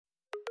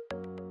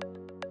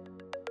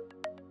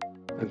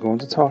I'm going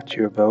to talk to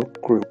you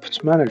about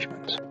groups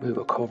management. We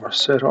will cover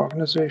set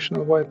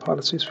organizational-wide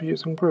policies for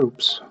using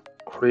groups,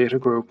 create a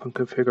group and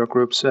configure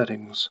group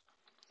settings,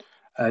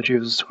 add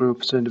users to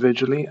groups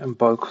individually and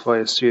bulk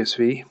via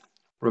CSV,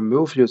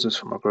 remove users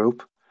from a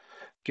group,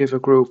 give a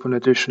group an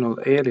additional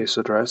alias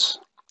address,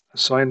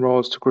 assign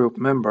roles to group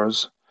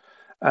members,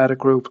 add a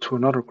group to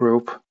another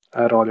group,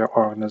 add all your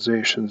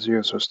organization's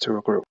users to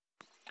a group.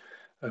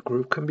 A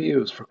group can be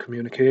used for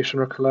communication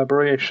or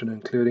collaboration,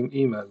 including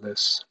email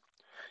lists.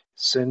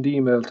 Send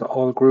email to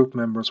all group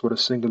members with a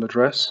single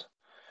address,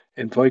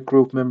 invite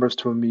group members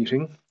to a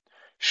meeting,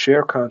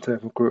 share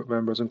content with group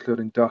members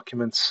including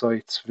documents,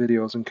 sites,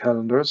 videos and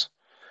calendars,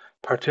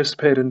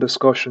 participate in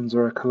discussions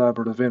or a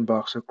collaborative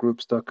inbox at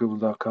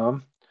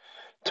groups.google.com,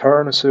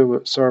 turn a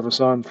service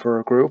on for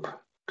a group,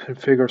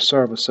 configure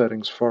service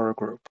settings for a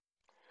group.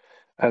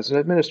 As an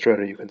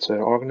administrator, you can set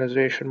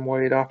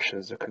organization-wide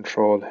options that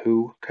control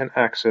who can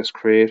access,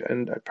 create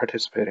and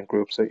participate in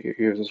groups that you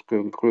use as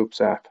Google Groups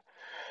app.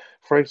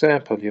 For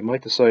example, you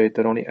might decide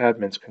that only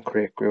admins can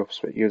create groups,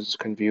 but users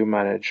can view,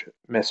 manage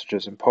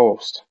messages and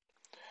post.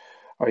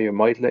 Or you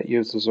might let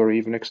users or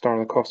even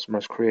external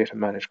customers create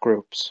and manage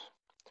groups.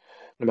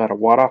 No matter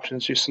what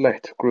options you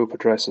select, group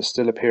addresses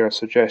still appear as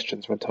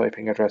suggestions when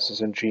typing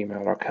addresses in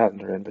Gmail or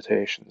calendar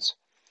invitations.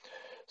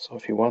 So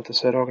if you want to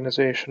set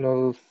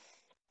organizational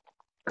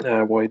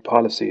wide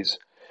policies,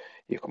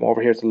 you come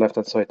over here to the left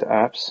hand side to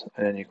apps,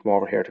 and then you come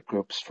over here to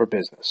groups for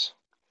business.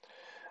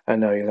 And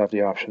now you'll have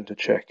the option to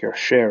check your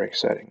sharing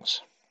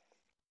settings.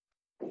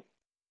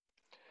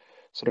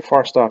 So the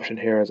first option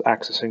here is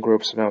accessing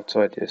groups from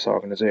outside this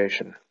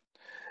organization.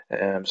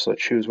 So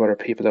choose whether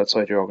people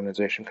outside your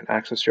organization can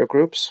access your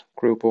groups.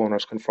 Group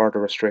owners can further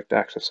restrict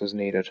access as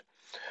needed.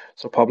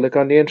 So public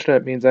on the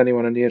internet means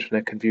anyone on the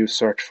internet can view,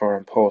 search for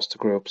and post to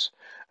groups.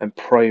 And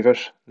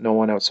private, no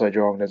one outside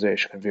your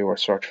organization can view or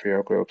search for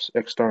your groups.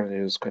 External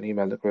users can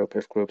email the group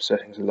if group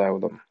settings allow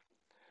them.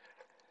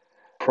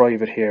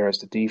 Private here is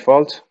the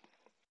default.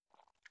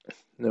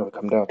 Now we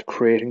come down to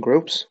creating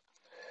groups.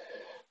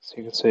 So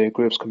you can say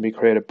groups can be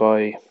created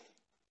by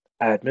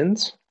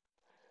admins.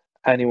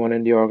 Anyone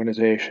in the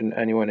organization,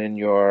 anyone in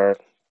your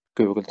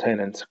Google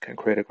tenant can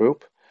create a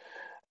group.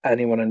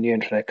 Anyone on the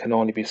internet can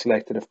only be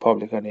selected if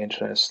public on the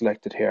internet is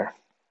selected here.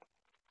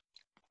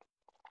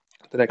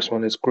 The next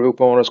one is group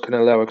owners can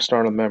allow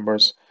external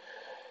members.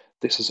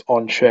 This is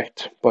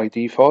unchecked by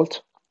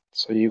default.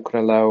 So you can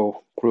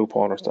allow group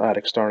owners to add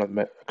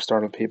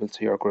external people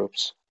to your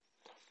groups.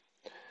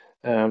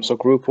 So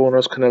group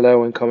owners can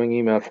allow incoming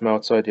email from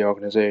outside the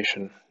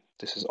organization.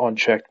 This is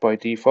unchecked by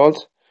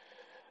default.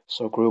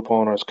 So group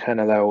owners can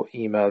allow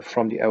email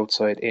from the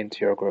outside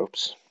into your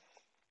groups.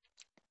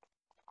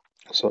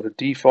 So the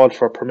default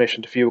for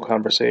permission to view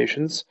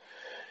conversations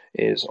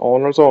is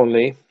owners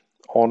only,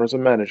 owners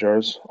and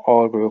managers,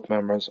 all group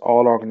members,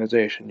 all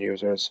organization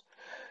users.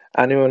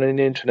 Anyone on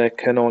the internet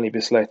can only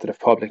be selected if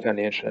public on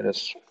the internet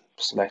is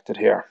selected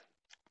here.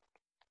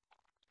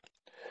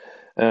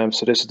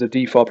 So this is the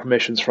default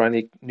permissions for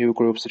any new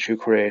groups that you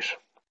create.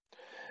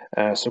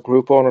 So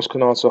group owners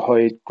can also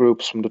hide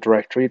groups from the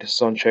directory. This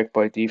is unchecked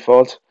by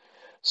default.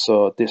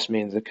 So this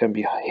means it can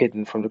be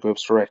hidden from the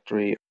group's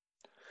directory.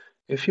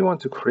 If you want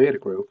to create a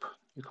group,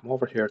 you come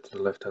over here to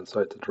the left hand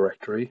side to the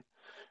directory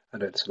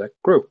and then select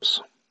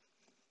groups.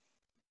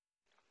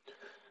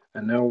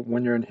 And now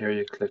when you're in here,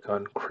 you click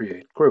on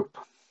create group.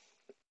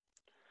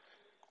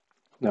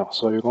 Now,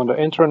 so you're going to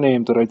enter a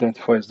name that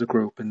identifies the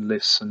group in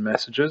lists and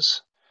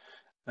messages.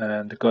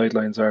 And the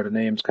guidelines are the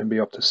names can be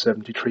up to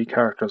 73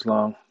 characters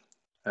long,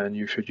 and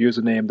you should use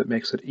a name that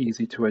makes it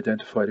easy to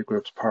identify the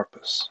group's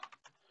purpose.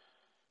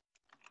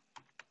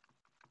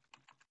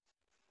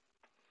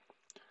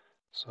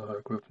 So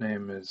our group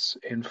name is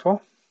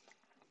info.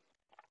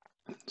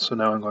 So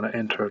now I'm going to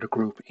enter the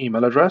group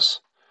email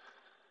address,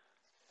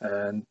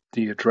 and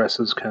the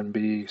addresses can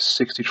be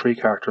 63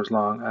 characters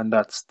long, and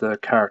that's the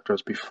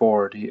characters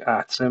before the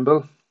 @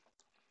 symbol.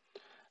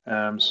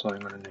 So I'm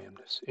going to name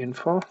this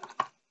info.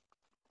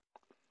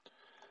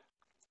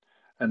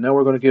 And now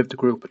we're going to give the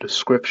group a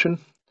description.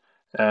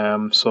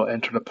 So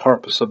enter the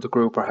purpose of the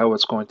group or how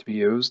it's going to be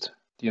used.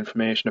 The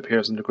information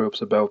appears in the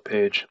group's about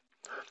page.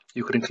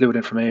 You could include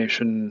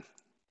information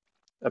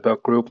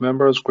about group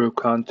members, group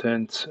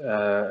content,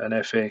 an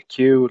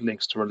FAQ,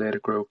 links to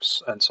related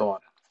groups, and so on.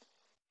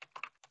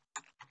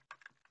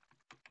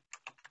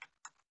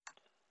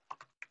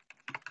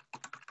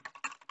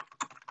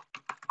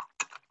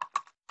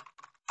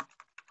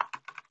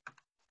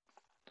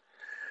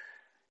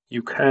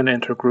 You can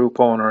enter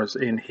group owners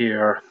in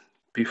here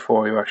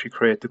before you actually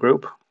create the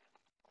group.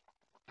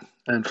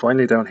 And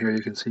finally down here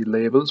you can see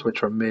labels,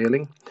 which are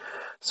mailing.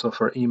 So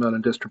for email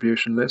and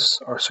distribution lists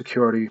or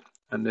security,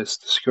 and the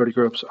security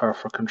groups are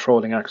for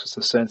controlling access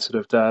to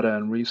sensitive data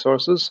and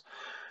resources.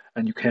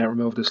 And you can't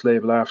remove this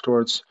label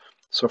afterwards.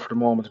 So for the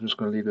moment I'm just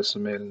going to leave this as a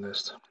mailing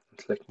list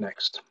and click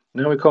next.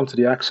 Now we come to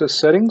the access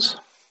settings.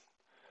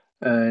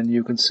 And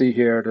you can see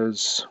here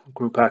there's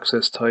group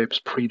access types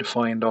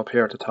predefined up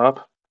here at the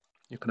top.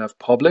 You can have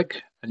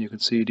public, and you can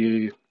see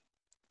the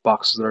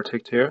boxes that are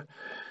ticked here.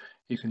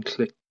 You can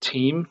click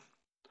team.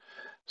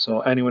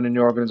 So anyone in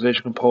your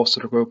organization can post to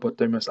the group, but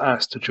they must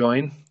ask to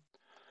join.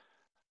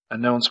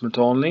 Announcement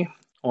only.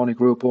 Only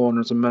group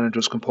owners and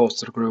managers can post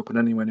to the group, and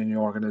anyone in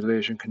your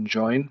organization can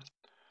join.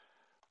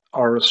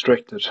 Or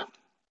restricted.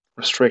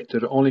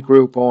 Restricted. Only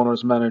group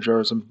owners,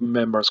 managers, and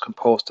members can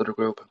post to the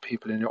group, and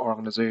people in your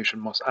organization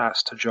must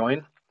ask to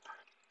join.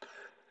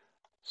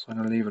 So I'm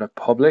going to leave it at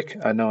public,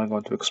 and now I'm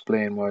going to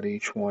explain what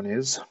each one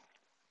is.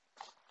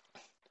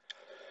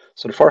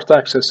 So the first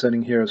access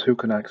setting here is who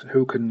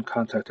can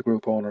contact the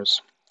group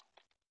owners.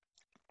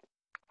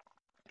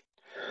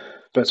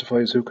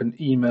 Specifies who can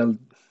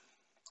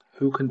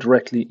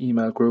directly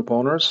email group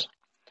owners,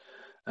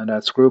 and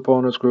that's group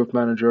owners, group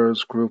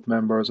managers, group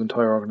members,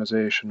 entire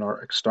organization,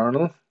 or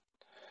external.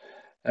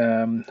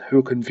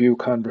 Who can view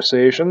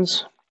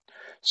conversations.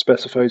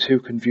 Specifies who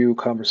can view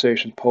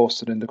conversations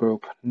posted in the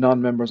group.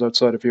 Non-members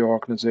outside of your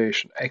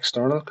organization.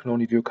 External can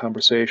only view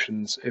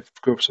conversations if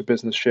groups of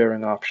business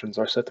sharing options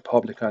are set to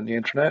public on the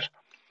internet.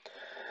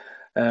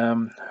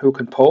 Who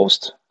can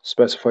post.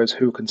 Specifies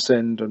who can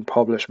send and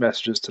publish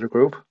messages to the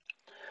group.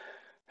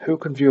 Who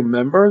can view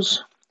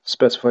members.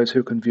 Specifies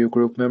who can view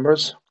group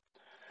members.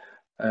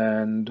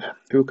 And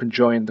who can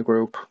join the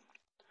group.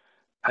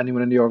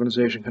 Anyone in the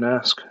organization can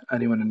ask.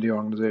 Anyone in the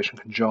organization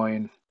can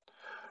join.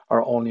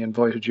 Are only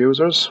invited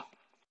users.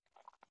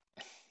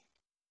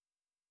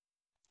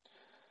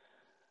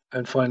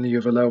 And finally,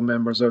 you've allowed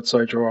members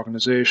outside your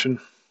organization.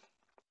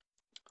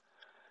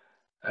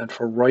 And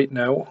for right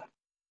now,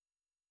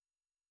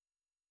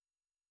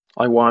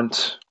 I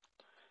want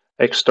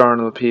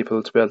external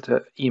people to be able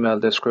to email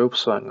this group.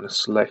 So I'm going to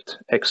select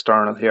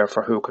external here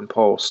for who can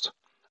post.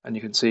 And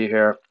you can see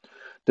here,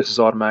 this is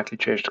automatically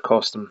changed to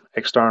custom.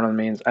 External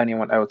means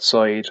anyone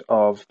outside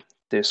of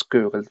this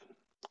Google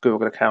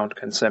account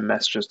can send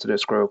messages to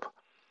this group.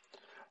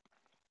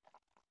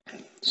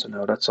 So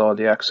now that's all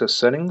the access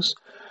settings.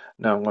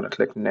 Now I'm going to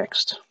click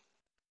next.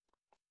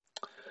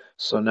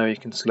 So now you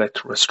can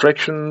select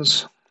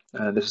restrictions.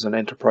 This is an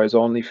enterprise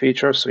only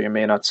feature, so you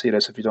may not see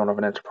this if you don't have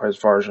an enterprise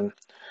version.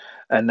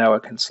 And now I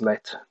can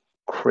select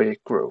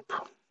create group.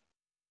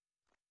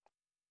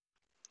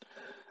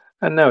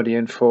 And now the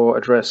info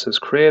address is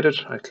created.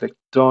 I click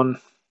done.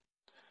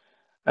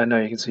 And now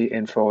you can see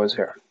info is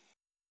here.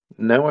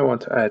 Now I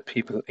want to add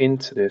people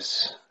into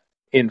this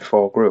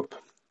info group.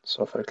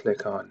 So if I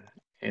click on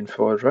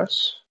info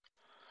address,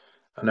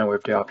 and now we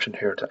have the option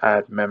here to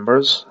add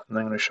members. And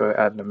I'm going to show you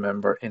adding a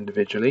member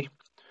individually.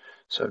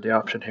 So I have the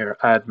option here,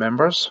 add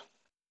members.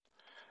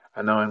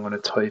 And now I'm going to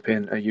type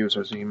in a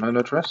user's email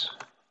address.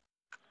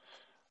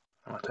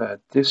 I want to add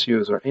this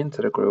user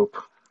into the group.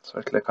 So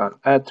I click on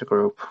add to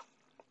group.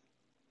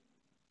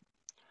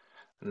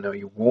 And now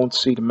you won't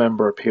see the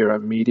member appear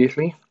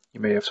immediately. You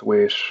may have to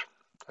wait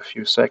a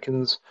few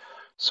seconds.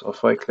 So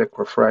if I click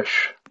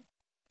refresh,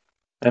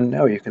 and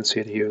now you can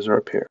see the user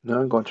appear. Now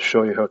I'm going to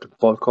show you how to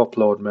bulk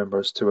upload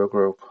members to a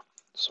group.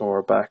 So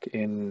we're back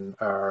in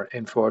our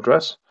info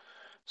address.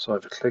 So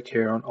if you click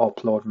here on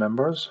upload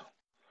members,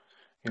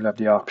 you'll have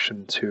the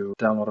option to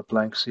download a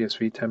blank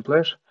CSV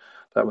template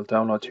that will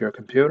download to your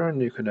computer, and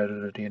you can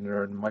edit it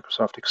either in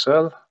Microsoft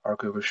Excel or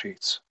Google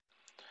Sheets.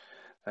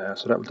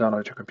 So that will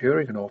download to your computer.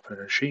 You can open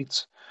it in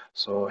Sheets.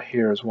 So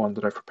here's one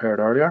that I prepared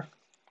earlier.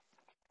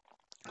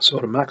 So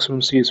the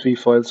maximum CSV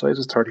file size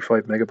is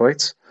 35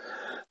 megabytes.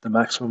 The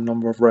maximum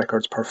number of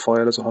records per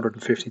file is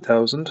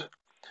 150,000.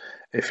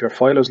 If your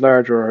file is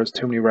larger or has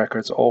too many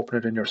records, open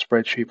it in your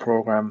spreadsheet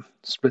program,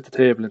 split the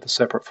table into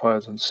separate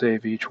files, and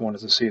save each one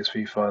as a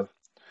CSV file.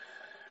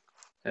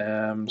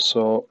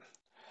 So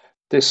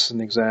this is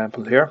an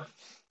example here.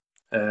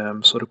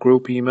 So the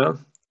group email,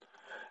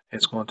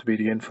 it's going to be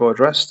the info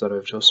address that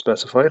I've just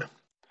specified.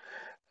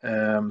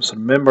 So the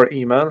member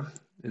email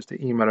is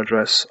the email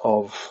address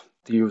of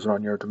the user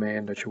on your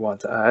domain that you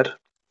want to add.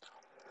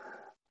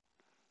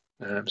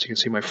 So you can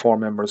see my 4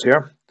 members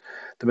here.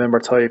 The member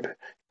type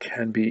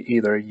can be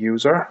either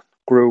user,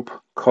 group,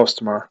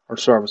 customer, or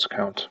service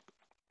account.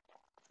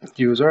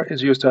 User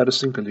is used to add a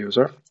single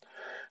user.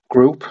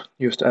 Group,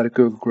 used to add a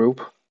Google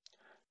group.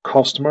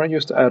 Customer,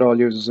 used to add all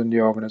users in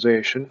the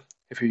organization.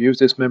 If you use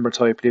this member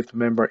type, leave the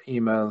member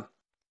email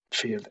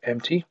field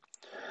empty.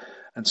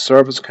 And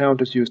service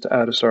account is used to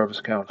add a service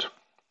account.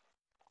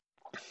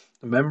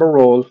 The member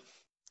role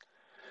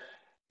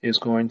is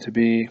going to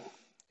be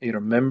either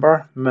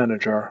member,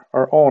 manager,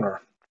 or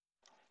owner.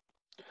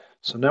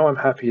 So now I'm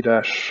happy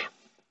that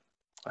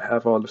I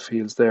have all the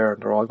fields there,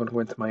 and they're all going to go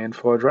into my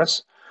info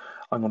address.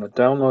 I'm going to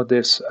download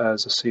this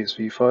as a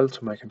CSV file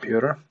to my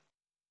computer.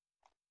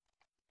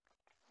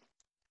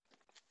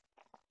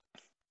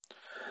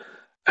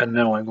 And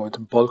now I'm going to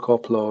bulk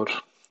upload.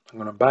 I'm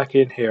going to back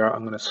in here,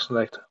 I'm going to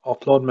select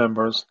upload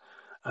members,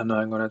 and now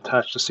I'm going to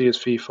attach the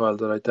CSV file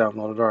that I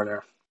downloaded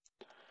earlier.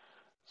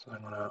 So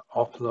I'm going to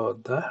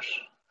upload that,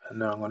 and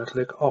now I'm going to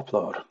click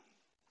upload.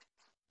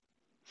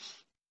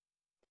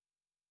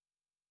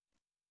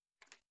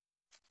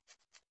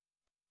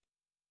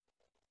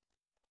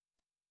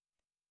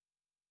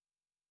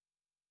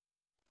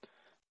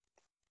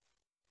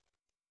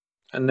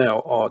 And now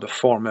all the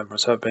 4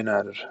 members have been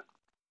added.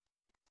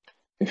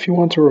 If you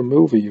want to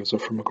remove a user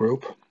from a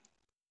group,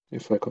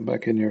 if I come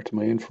back in here to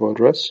my info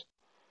address,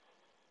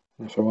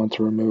 and if I want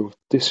to remove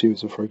this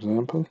user, for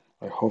example,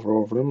 I hover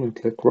over them and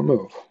click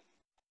remove.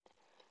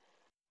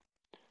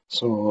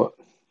 So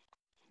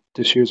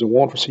this user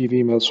won't receive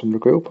emails from the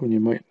group, and you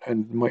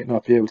might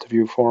not be able to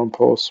view forum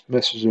posts.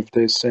 Messages if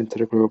they sent to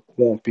the group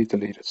won't be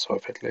deleted. So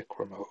if I click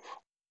remove,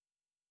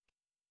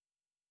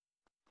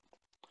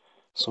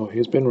 so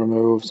he's been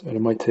removed, and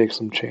it might take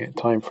some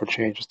time for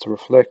changes to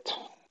reflect.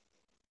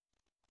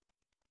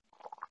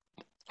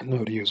 And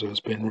now the user has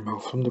been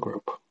removed from the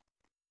group.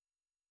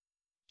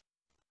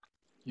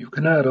 You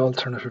can add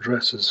alternate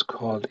addresses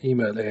called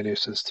email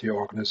aliases to your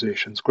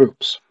organization's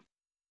groups.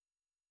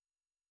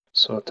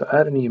 So to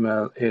add an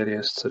email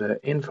alias to the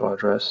info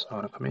address, I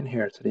want to come in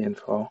here to the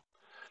info.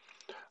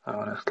 I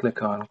want to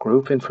click on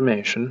group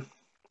information,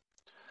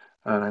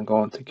 and I'm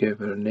going to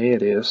give it an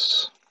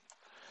alias.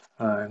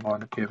 I'm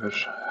going to give it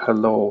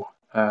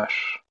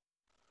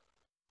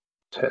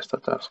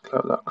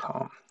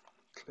hello@test.damsoncloud.com.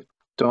 Click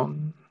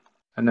done.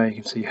 And now you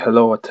can see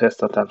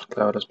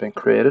hello@test.damsoncloud has been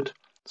created.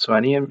 So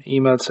any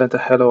email sent to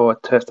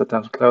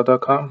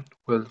hello@test.damsoncloud.com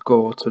will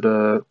go to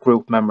the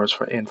group members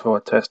for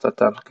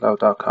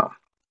info@test.damsoncloud.com,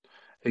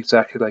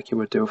 exactly like you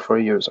would do for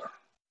a user.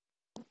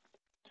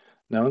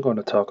 Now I'm going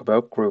to talk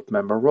about group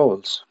member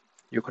roles.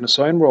 You can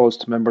assign roles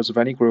to members of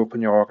any group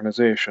in your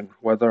organization,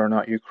 whether or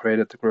not you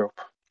created the group.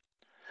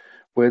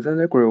 Within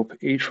a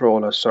group, each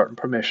role has certain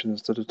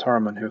permissions to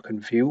determine who can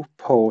view,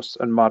 post,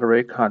 and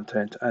moderate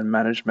content and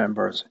manage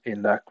members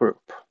in that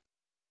group.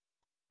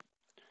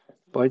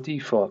 By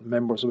default,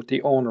 members with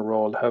the owner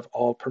role have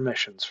all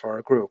permissions for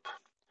a group.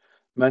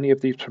 Many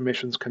of these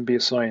permissions can be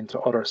assigned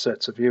to other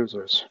sets of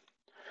users.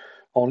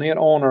 Only an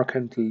owner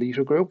can delete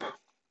a group,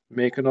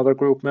 make another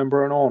group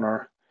member an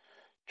owner,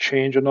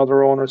 change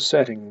another owner's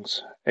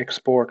settings,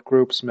 export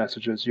groups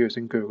messages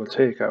using Google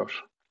Takeout.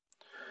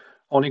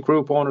 Only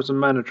group owners and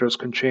managers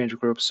can change a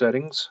group's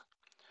settings.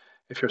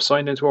 If you're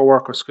signed into a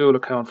work or school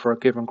account for a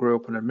given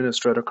group, an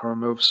administrator can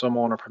remove some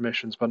owner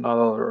permissions but not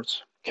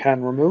others.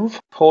 Can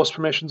remove, post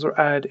permissions or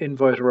add,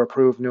 invite or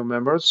approve new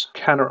members.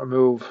 Cannot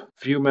remove,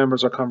 view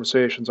members or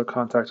conversations or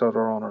contact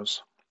other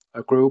owners.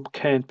 A group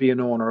can't be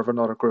an owner of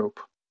another group.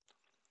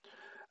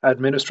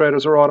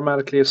 Administrators are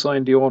automatically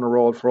assigned the owner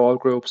role for all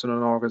groups in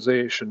an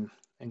organization,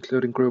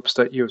 including groups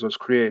that users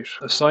create.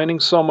 Assigning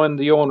someone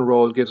the owner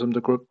role gives them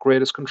the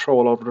greatest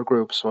control over the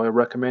group, so I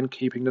recommend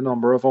keeping the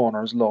number of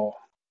owners low.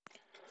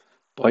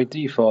 By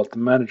default, the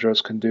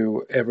managers can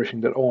do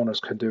everything that owners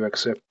can do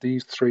except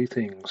these 3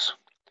 things: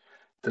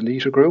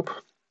 delete a group,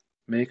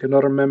 make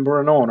another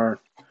member an owner,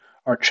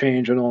 or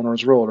change an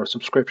owner's role or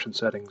subscription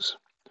settings.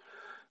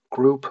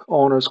 Group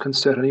owners can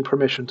set any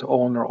permission to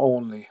owner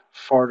only,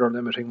 further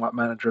limiting what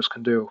managers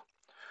can do.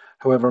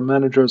 However,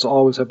 managers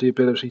always have the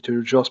ability to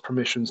adjust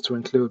permissions to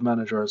include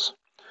managers,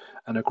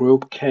 and a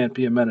group can't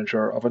be a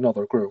manager of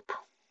another group.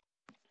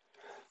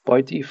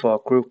 By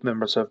default, group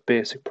members have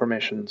basic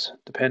permissions.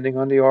 Depending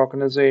on the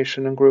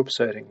organization and group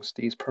settings,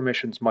 these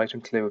permissions might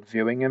include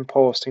viewing and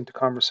posting to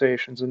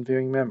conversations and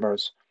viewing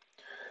members.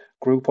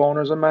 Group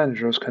owners and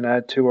managers can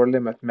add to or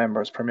limit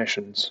members'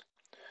 permissions.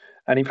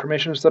 Any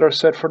permissions that are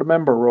set for the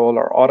member role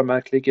are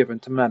automatically given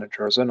to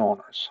managers and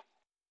owners.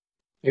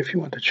 If you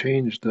want to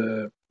change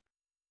the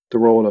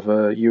role of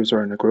a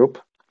user in a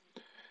group,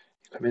 you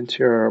come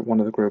into one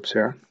of the groups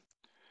here,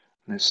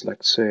 and I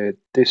select, say,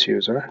 this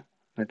user,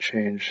 and I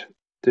change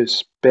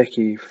this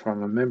Becky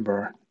from a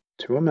member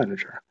to a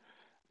manager.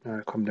 Now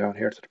I come down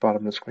here to the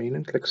bottom of the screen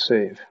and click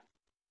Save.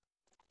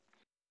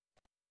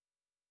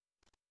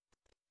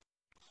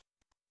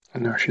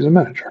 And now she's a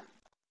manager.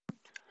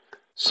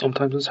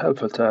 Sometimes it's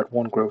helpful to add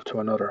one group to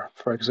another.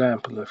 For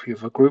example, if you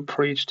have a group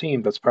for each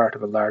team that's part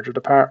of a larger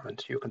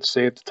department, you can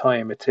save the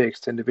time it takes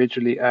to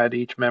individually add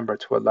each member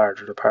to a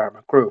larger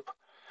department group.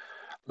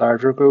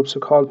 Larger groups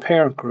are called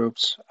parent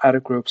groups.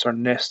 Added groups are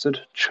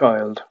nested,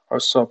 child, or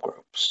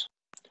subgroups.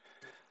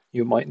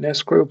 You might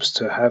nest groups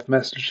to have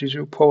messages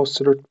you post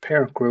to the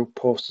parent group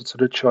posted to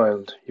the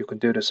child. You can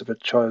do this if a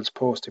child's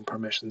posting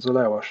permissions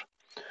allow it.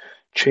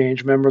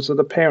 Change members of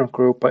the parent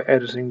group by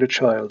editing the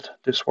child.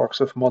 This works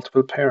if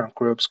multiple parent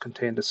groups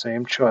contain the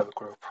same child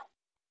group.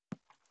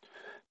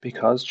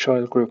 Because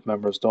child group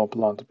members don't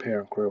belong to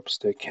parent groups,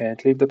 they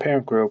can't leave the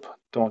parent group,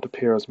 don't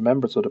appear as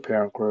members of the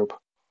parent group,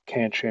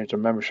 can't change their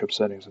membership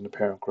settings in the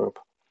parent group.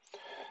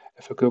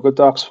 If a Google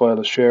Docs file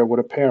is shared with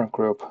a parent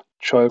group,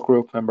 child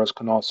group members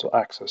can also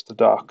access the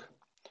doc.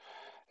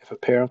 If a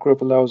parent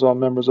group allows all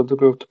members of the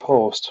group to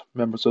post,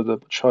 members of the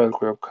child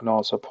group can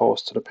also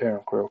post to the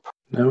parent group.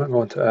 Now I'm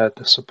going to add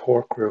the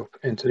support group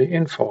into the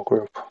info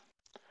group.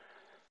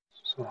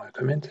 So I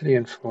come into the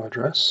info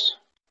address,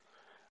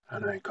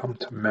 and I come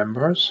to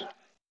members,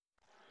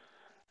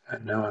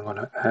 and now I'm going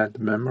to add the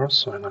members,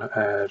 so I'm going to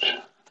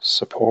add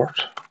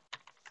support.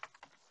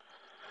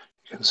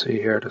 You can see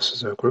here this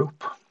is a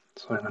group,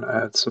 so I'm going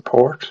to add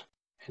support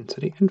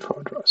into the info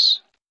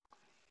address.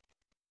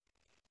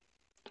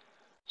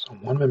 So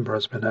one member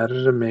has been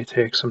added. It may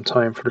take some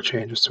time for the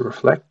changes to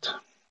reflect.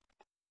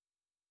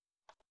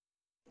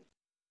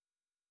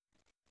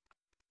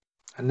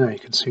 And now you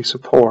can see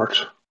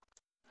support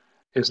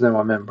is now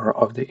a member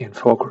of the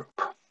info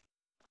group.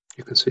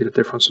 You can see the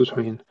difference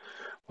between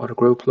what a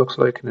group looks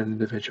like and an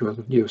individual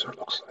user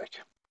looks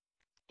like.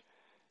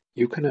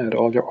 You can add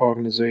all your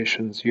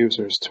organization's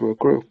users to a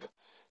group.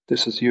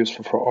 This is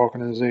useful for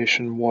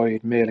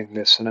organization-wide mailing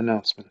lists and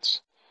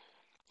announcements.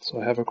 So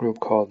I have a group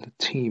called the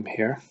team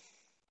here.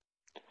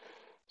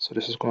 So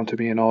this is going to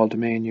be an all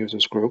domain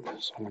users group.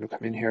 So I'm going to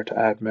come in here to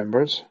add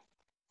members.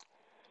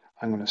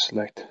 I'm going to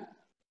select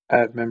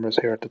add members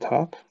here at the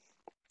top.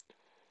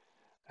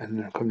 And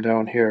then come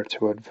down here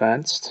to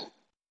advanced.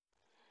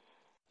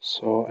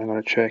 So I'm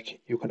going to check,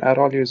 you can add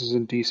all users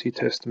in DC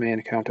test domain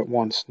account at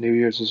once. New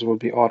users will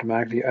be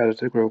automatically added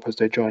to the group as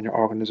they join your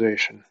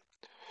organization.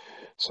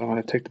 So I'm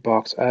going to tick the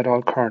box, add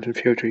all current and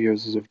future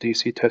users of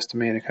DC test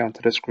domain account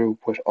to this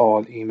group with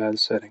all email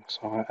settings.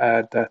 So I'm going to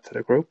add that to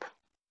the group.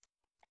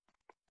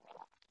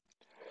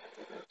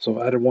 So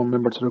I've added one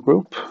member to the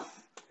group.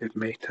 It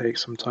may take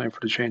some time for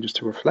the changes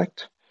to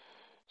reflect.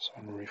 So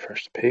I'm going to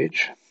refresh the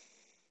page.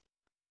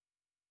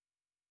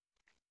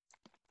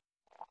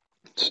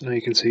 So now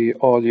you can see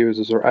all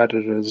users are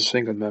added as a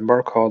single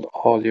member called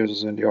all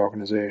users in the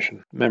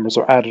organization. Members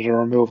are added or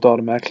removed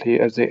automatically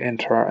as they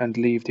enter and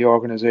leave the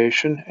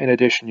organization. In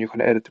addition, you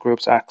can edit the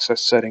group's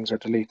access settings or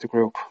delete the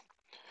group.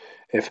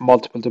 If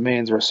multiple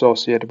domains are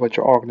associated with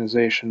your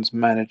organization's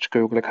managed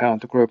Google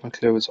account, the group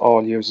includes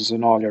all users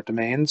in all your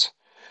domains,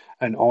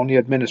 and only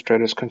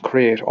administrators can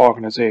create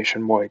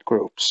organization-wide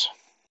groups.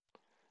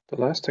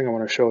 The last thing I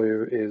want to show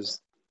you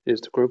is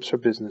the Groups for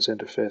Business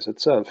interface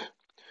itself.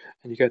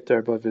 And you get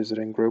there by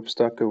visiting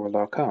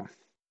groups.google.com.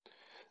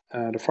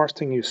 The first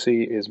thing you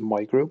see is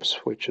My Groups,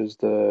 which is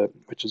the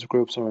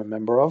groups I'm a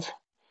member of.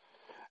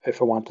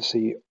 If I want to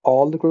see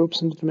all the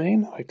groups in the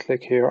domain, I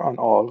click here on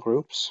All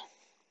Groups.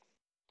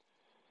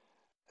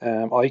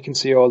 I can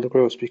see all the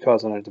groups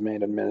because I'm a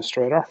domain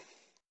administrator.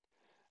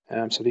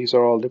 So these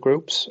are all the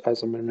groups.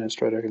 As an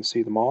administrator, I can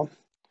see them all.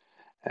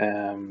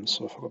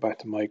 So if I go back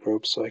to My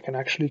Groups, I can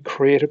actually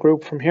create a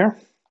group from here.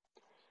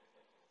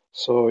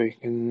 So you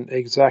can,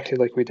 exactly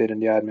like we did in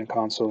the admin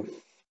console,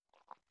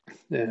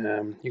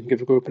 you can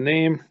give a group a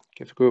name,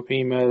 give the group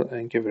email,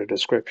 and give it a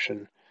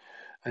description,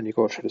 and you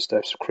go through the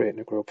steps of creating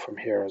a group from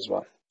here as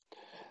well.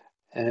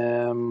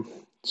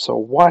 So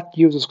what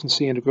users can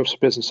see in the Groups for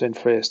Business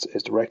interface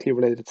is directly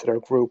related to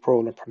their group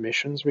role and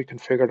permissions we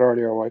configured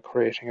earlier while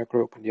creating a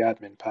group in the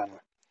admin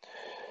panel.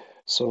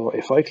 So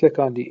if I click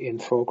on the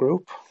info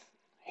group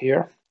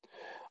here,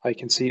 I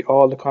can see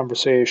all the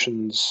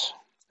conversations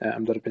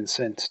that have been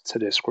sent to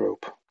this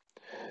group.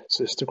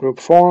 So it's the group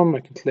forum. I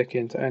can click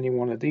into any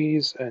one of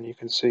these and you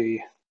can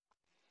see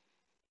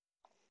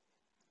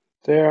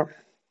there.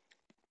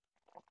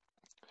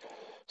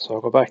 So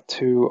I'll go back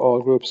to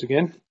all groups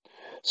again.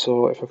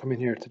 So if I come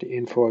in here to the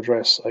info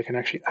address, I can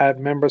actually add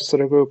members to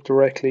the group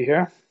directly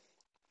here.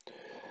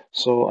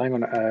 So I'm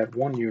going to add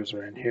one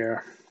user in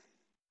here.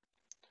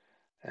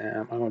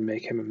 I'm going to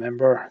make him a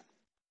member.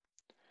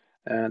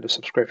 And the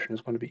subscription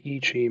is going to be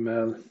each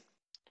email.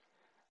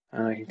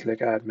 And I can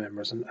click add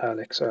members and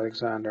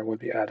Alexander will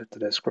be added to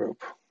this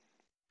group.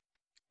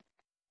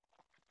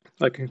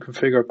 I can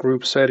configure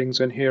group settings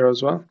in here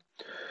as well.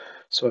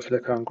 So if I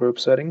click on group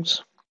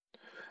settings,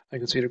 I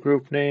can see the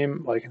group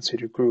name, I can see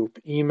the group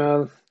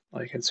email,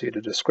 I can see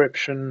the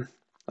description,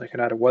 I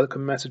can add a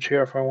welcome message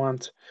here if I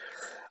want.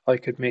 I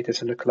could make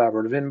this in a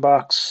collaborative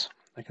inbox.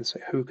 I can say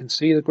who can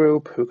see the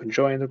group, who can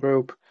join the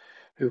group,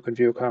 who can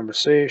view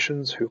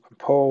conversations, who can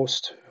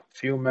post,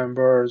 view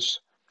members,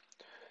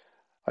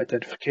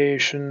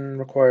 identification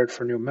required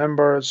for new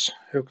members,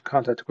 who can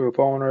contact the group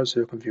owners,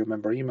 who can view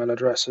member email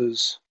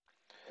addresses,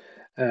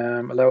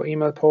 allow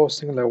email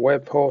posting, allow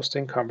web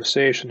posting,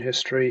 conversation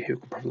history, who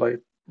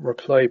can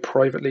reply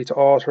privately to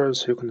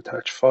authors, who can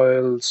attach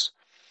files,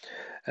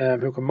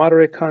 who can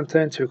moderate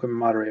content, who can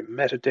moderate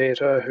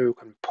metadata, who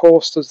can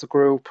post as the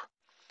group.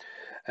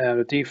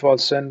 The default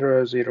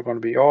sender is either going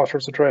to be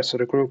author's address or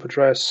the group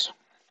address.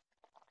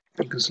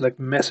 You can select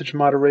message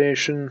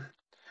moderation,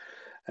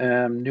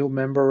 new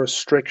member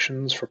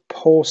restrictions for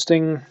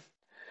posting,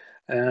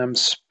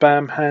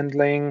 spam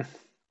handling,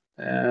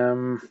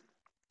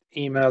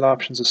 email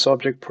options, a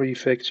subject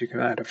prefix. You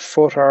can add a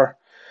footer.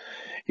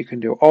 You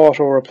can do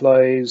auto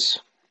replies,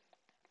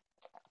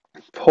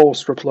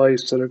 post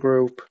replies to the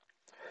group,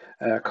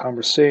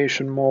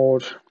 conversation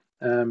mode,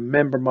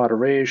 member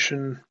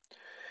moderation.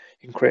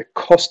 You can create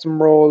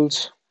custom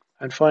roles,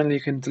 and finally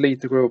you can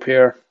delete the group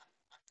here.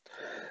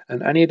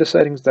 And any of the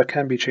settings that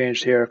can be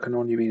changed here can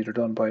only be either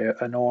done by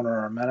an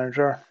owner or a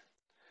manager.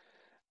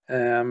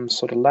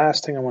 So the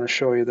last thing I want to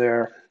show you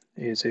there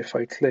is if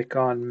I click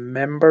on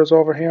members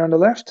over here on the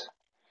left.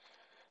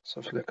 So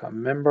if I click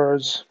on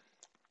members,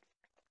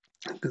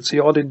 you can see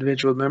all the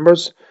individual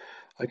members.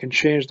 I can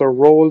change their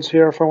roles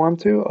here if I want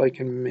to. I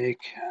can make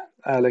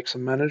Alex a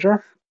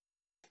manager.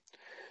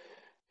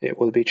 It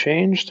will be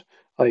changed.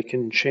 I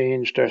can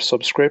change their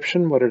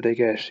subscription, whether they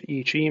get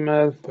each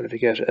email, whether they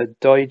get a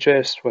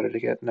digest, whether they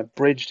get an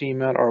abridged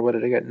email, or whether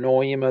they get no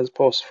emails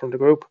posted from the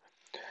group.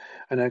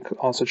 And I can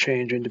also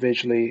change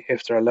individually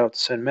if they're allowed to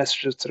send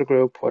messages to the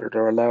group, whether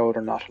they're allowed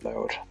or not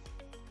allowed.